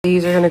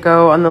These are gonna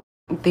go on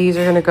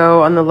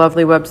the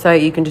lovely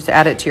website. You can just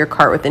add it to your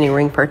cart with any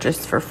ring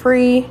purchase for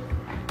free.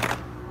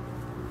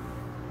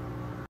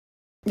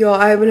 Y'all,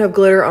 I even have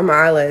glitter on my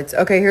eyelids.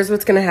 Okay, here's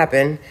what's gonna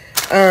happen.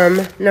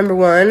 Number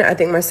one, I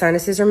think my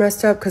sinuses are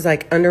messed up because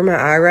like under my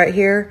eye right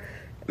here,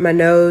 my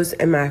nose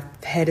and my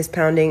head is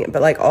pounding,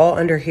 but like all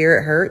under here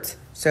it hurts.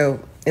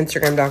 So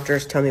Instagram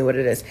doctors, tell me what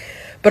it is.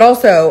 But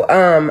also,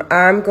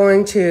 I'm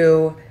going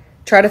to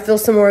try to fill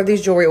some more of these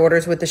jewelry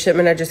orders with the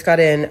shipment I just got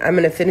in. I'm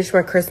going to finish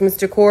my Christmas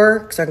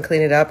decor so I can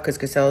clean it up because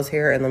Giselle's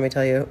here. And let me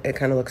tell you, it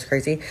kind of looks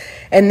crazy.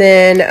 And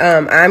then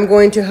I'm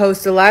going to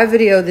host a live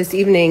video this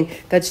evening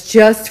that's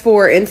just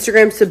for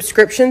Instagram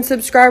subscription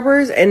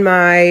subscribers and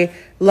my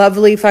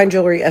lovely fine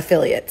jewelry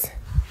affiliates.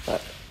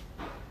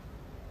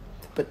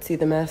 But see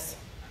the mess?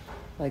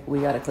 Like,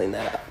 we got to clean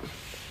that up.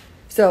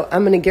 So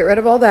I'm going to get rid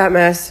of all that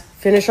mess,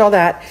 finish all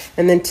that.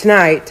 And then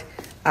tonight,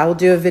 I will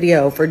do a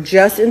video for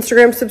just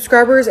Instagram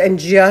subscribers and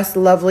just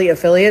lovely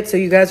affiliates. So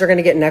you guys are going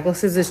to get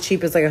necklaces as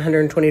cheap as like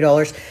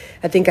 $120.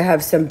 I think I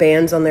have some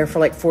bands on there for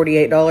like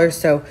 $48.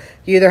 So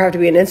you either have to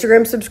be an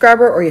Instagram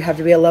subscriber or you have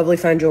to be a lovely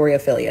fine jewelry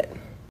affiliate.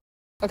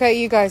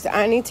 Okay, you guys,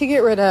 I need to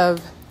get rid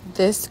of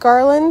this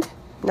garland,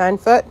 9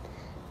 foot,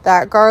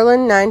 that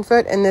garland, 9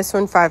 foot, and this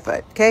one, 5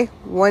 foot. Okay,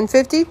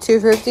 150,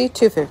 250,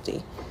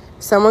 250.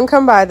 Someone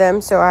come buy them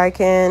so I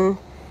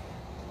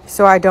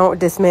don't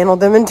dismantle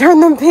them and turn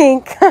them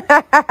pink,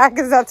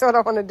 because that's what I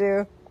want to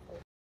do.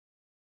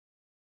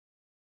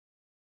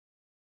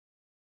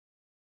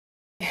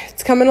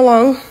 It's coming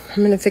along. I'm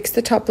going to fix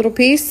the top little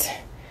piece.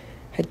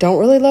 I don't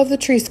really love the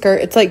tree skirt.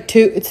 It's like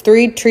it's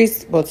 3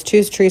 trees. Well, it's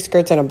 2 tree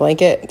skirts and a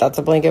blanket. That's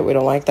a blanket. We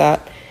don't like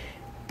that.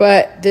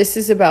 But this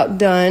is about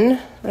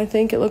done. I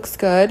think it looks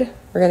good.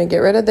 We're going to get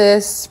rid of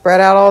this, spread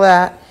out all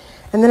that.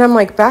 And then I'm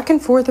like back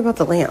and forth about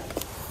the lamp.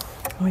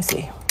 Let me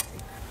see.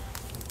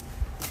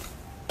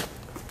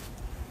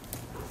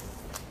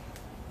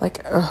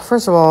 Like,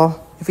 first of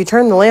all, if you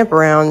turn the lamp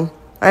around,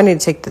 I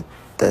need to take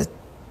the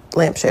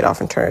lampshade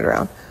off and turn it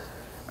around.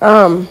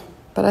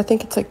 But I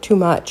think it's like too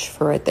much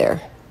for right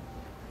there.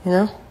 You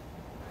know?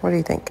 What do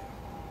you think?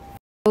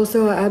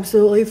 Also, I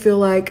absolutely feel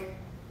like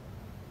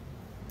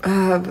I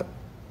have...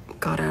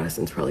 God,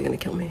 Addison's probably going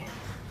to kill me.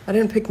 I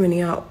didn't pick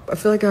many out. I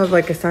feel like I have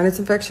like a sinus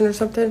infection or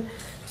something.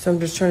 So I'm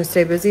just trying to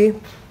stay busy.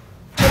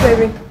 Hey,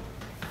 baby.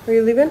 Are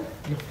you leaving?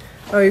 No.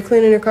 Oh, you're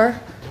cleaning your car?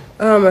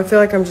 I feel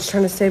like I'm just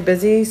trying to stay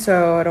busy,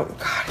 so I don't...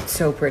 God, it's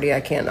so pretty.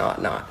 I can't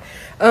not.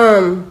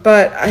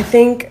 But I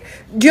think...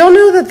 Do y'all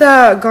know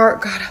that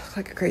God, I look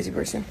like a crazy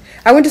person.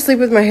 I went to sleep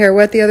with my hair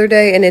wet the other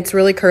day, and it's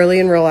really curly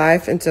in real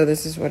life, and so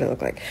this is what it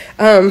looked like.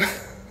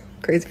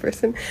 Crazy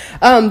person.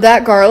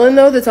 That garland,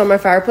 though, that's on my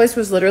fireplace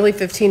was literally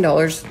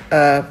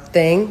 $15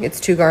 thing. It's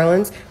 2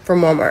 garlands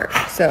from Walmart.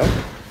 So,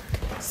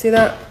 see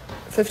that?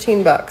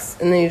 $15,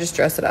 and then you just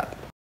dress it up.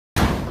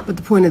 But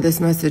the point of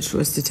this message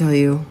was to tell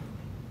you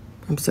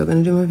I'm still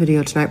going to do my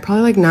video tonight,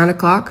 probably like 9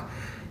 o'clock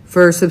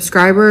for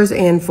subscribers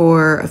and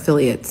for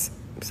affiliates.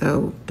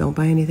 So don't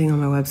buy anything on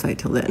my website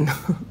till then.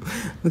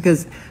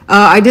 Because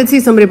I did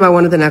see somebody buy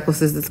one of the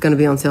necklaces that's going to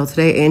be on sale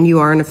today, and you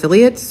are an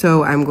affiliate,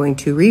 so I'm going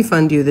to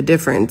refund you the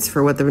difference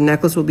for what the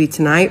necklace will be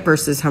tonight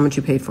versus how much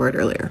you paid for it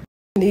earlier.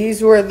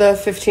 These were the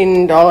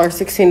 $15,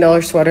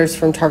 $16 sweaters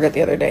from Target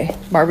the other day.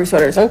 Barbie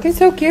sweaters. Aren't they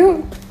so cute?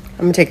 I'm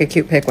going to take a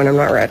cute pic when I'm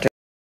not ratchet.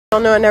 I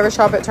don't know, I never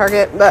shop at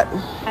Target, but...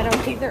 I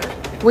don't either.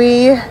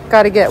 We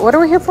got to get... What are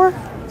we here for?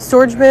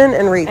 Storage bin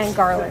and wreaths. And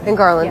garland. And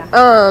garland.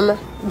 Yeah.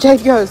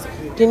 Jake goes,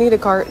 do you need a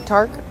cart?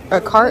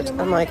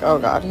 I'm like, oh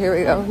God, here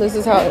we go. This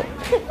is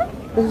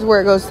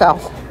where it goes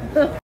south.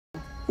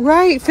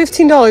 Right,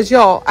 $15,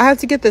 y'all. I have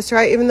to get this,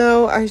 right? Even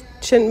though I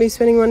shouldn't be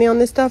spending money on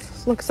this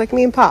stuff. Looks like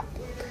me and Pop.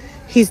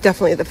 He's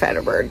definitely the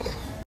fatter bird.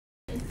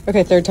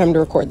 Okay, third time to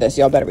record this.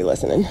 Y'all better be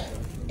listening.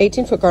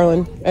 18-foot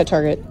garland at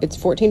Target. It's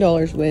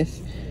 $14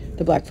 with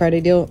the Black Friday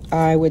deal.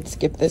 I would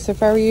skip this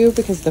if I were you,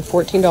 because the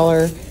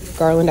 $14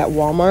 garland at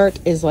Walmart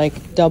is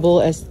like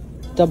double as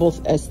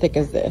thick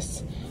as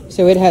this.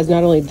 So it has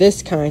not only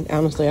this kind,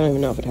 honestly, I don't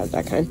even know if it has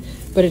that kind,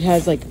 but it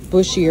has like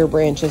bushier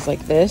branches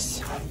like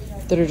this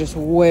that are just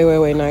way, way,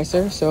 way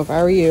nicer. So if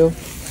I were you,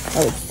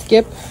 I would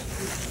skip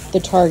the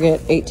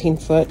Target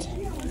 18-foot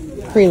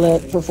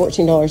pre-lit for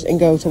 $14 and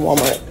go to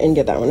Walmart and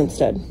get that one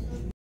instead.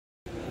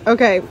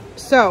 Okay,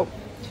 so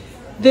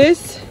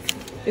this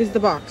is the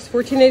box.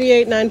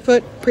 $14.88,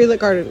 9-foot pre-lit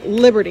garden,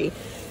 Liberty.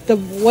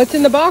 What's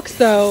in the box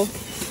though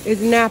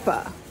is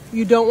Napa.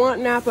 You don't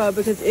want Napa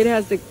because it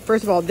has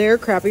first of all, their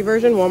crappy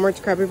version, Walmart's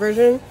crappy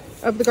version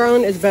of the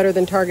garland is better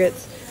than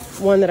Target's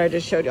one that I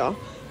just showed y'all.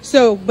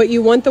 So, but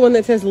you want the one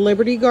that says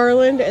Liberty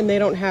garland, and they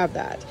don't have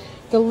that.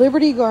 The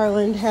Liberty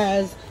garland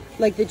has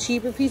like the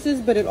cheaper pieces,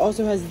 but it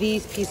also has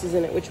these pieces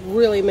in it, which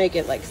really make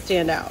it like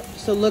stand out.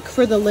 So look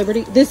for the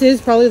Liberty. This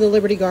is probably the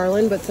Liberty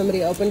garland, but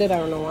somebody opened it. I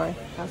don't know why,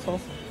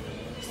 assholes.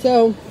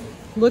 So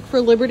look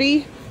for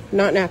Liberty,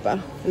 not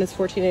Napa, and it's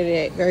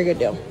 $14.88. Very good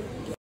deal.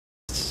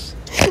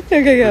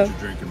 Okay, go. Put your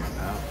drink in my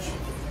pouch.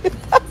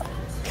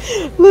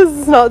 This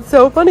is not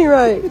so funny,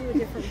 right? Do a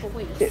different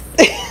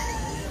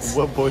voice.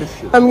 What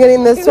voice? I'm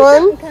getting this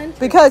one.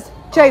 Because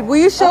Jade, will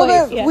you show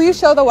yeah. will you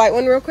show the white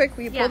one real quick?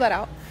 Will you pull that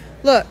out?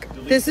 Look,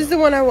 this is the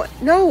one I want.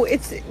 No,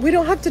 we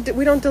don't have to.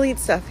 We don't delete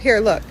stuff. Here,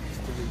 look.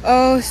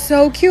 Oh,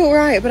 so cute,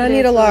 right? But I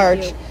need a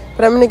large. Cute.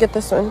 But I'm gonna get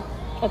this one.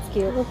 That's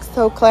cute. It looks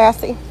so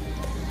classy.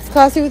 It's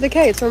classy with a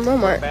K. It's from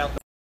Walmart.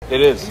 It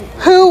is.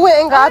 Who went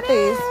and got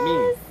these?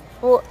 Me.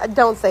 Well,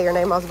 don't say your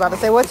name. I was about to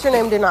say, what's your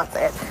name? Do not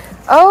say it.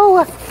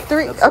 Oh,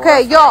 3.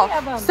 Okay,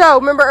 y'all. So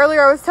remember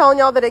earlier I was telling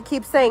y'all that it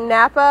keeps saying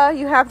Napa.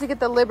 You have to get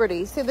the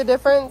Liberty. See the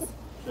difference?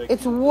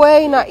 It's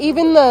way not.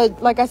 Even the,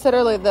 like I said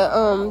earlier,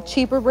 the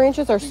cheaper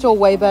branches are still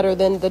way better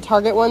than the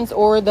Target ones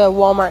or the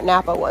Walmart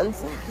Napa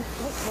ones.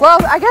 Well,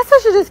 I guess I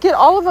should just get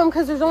all of them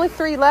because there's only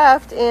 3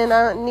 left and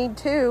I need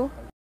 2.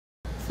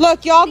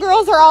 Look, y'all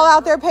girls are all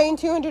out there paying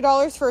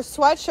 $200 for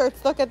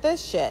sweatshirts. Look at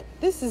this shit.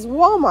 This is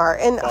Walmart.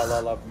 And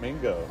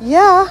Mingo.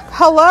 yeah,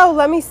 hello.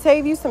 Let me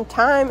save you some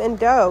time and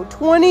dough.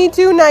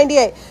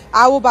 $22.98.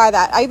 I will buy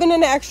that. Even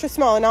in an extra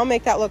small, and I'll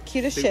make that look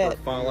cute as shit.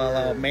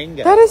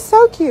 Mingo. That is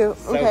so cute.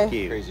 So okay.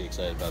 Cute. Crazy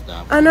excited about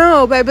that. I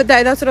know, but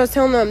that's what I was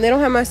telling them. They don't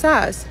have my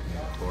size.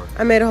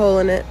 I made a hole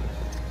in it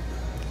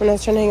when I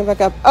was trying to hang it back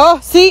up. Oh,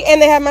 see,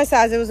 and they have my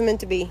size. It was meant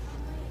to be.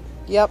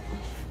 Yep.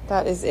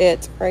 That is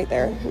it right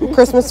there.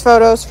 Christmas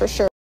photos for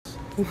sure.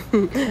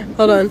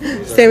 Hold on.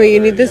 Sammy,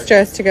 you need this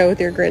dress to go with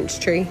your Grinch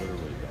tree.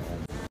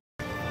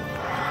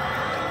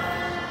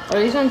 Are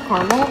these on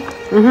caramel?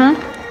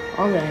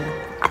 Mm-hmm.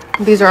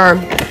 Okay. These are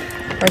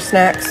our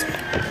snacks.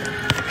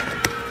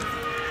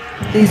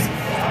 These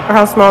are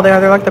how small they are.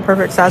 They're like the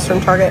perfect size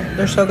from Target.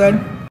 They're so good.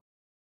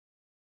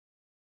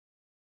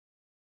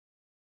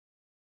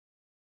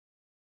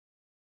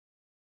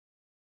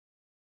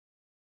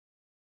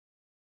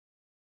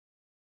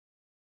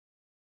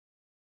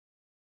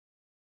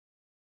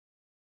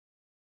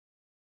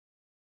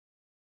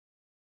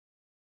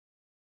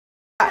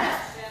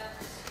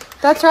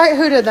 That's right.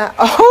 Who did that?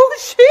 Oh,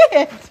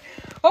 shit.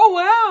 Oh,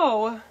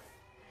 wow.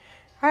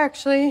 I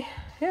actually,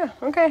 yeah,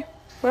 okay.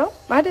 Well,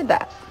 I did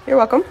that. You're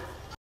welcome.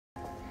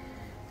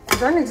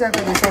 These aren't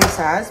exactly the same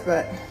size,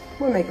 but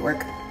we'll make it work.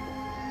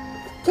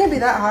 Can't be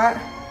that hot.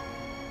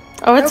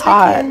 Oh, it's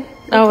hot.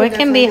 It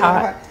can be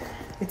hot.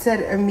 It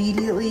said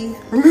immediately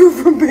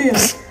remove from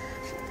band.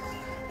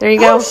 There you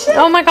go.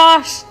 Oh my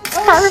gosh.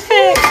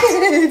 Perfect.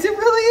 Shit. It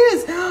really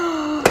is.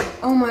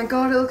 Oh my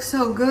God, it looks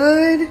so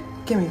good.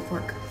 Give me a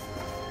fork.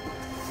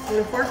 You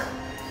want a fork?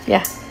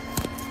 Yeah.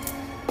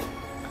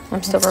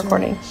 I'm still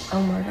recording.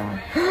 Oh my God.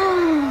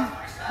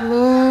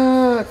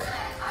 Look.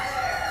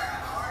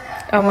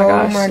 Oh my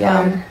gosh. My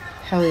Yum. God.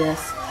 Hell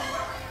yes.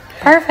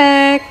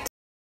 Perfect.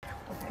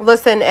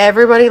 Listen,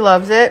 everybody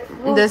loves it.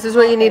 This is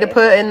what you need to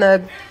put in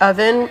the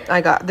oven.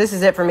 This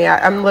is it for me.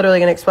 I'm literally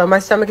going to explode. My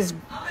stomach is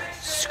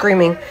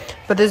screaming.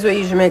 But this is what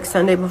you should make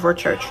Sunday before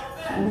church.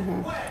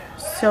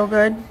 So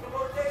good.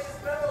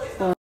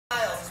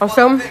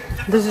 Also,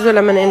 this is what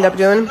I'm going to end up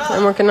doing.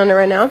 I'm working on it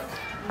right now.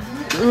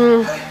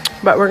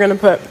 But we're going to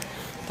put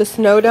the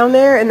snow down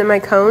there and then my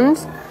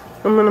cones.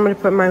 And then I'm going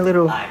to put my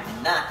little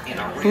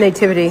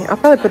nativity. I'll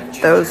probably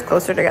put those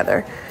closer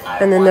together.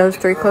 And then those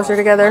 3 closer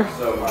together.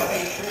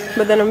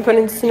 But then I'm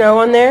putting snow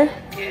on there.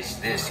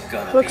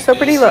 Looks so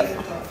pretty, look.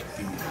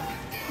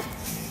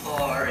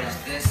 Or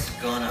is this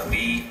gonna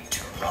be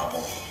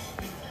trouble?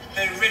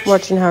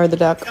 Watching Howard the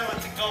Duck.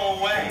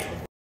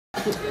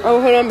 Oh,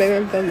 hold on, baby,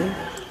 I'm filming.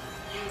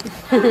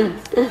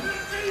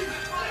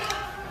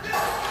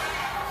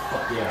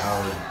 Yeah,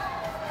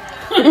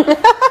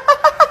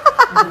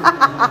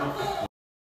 Howard.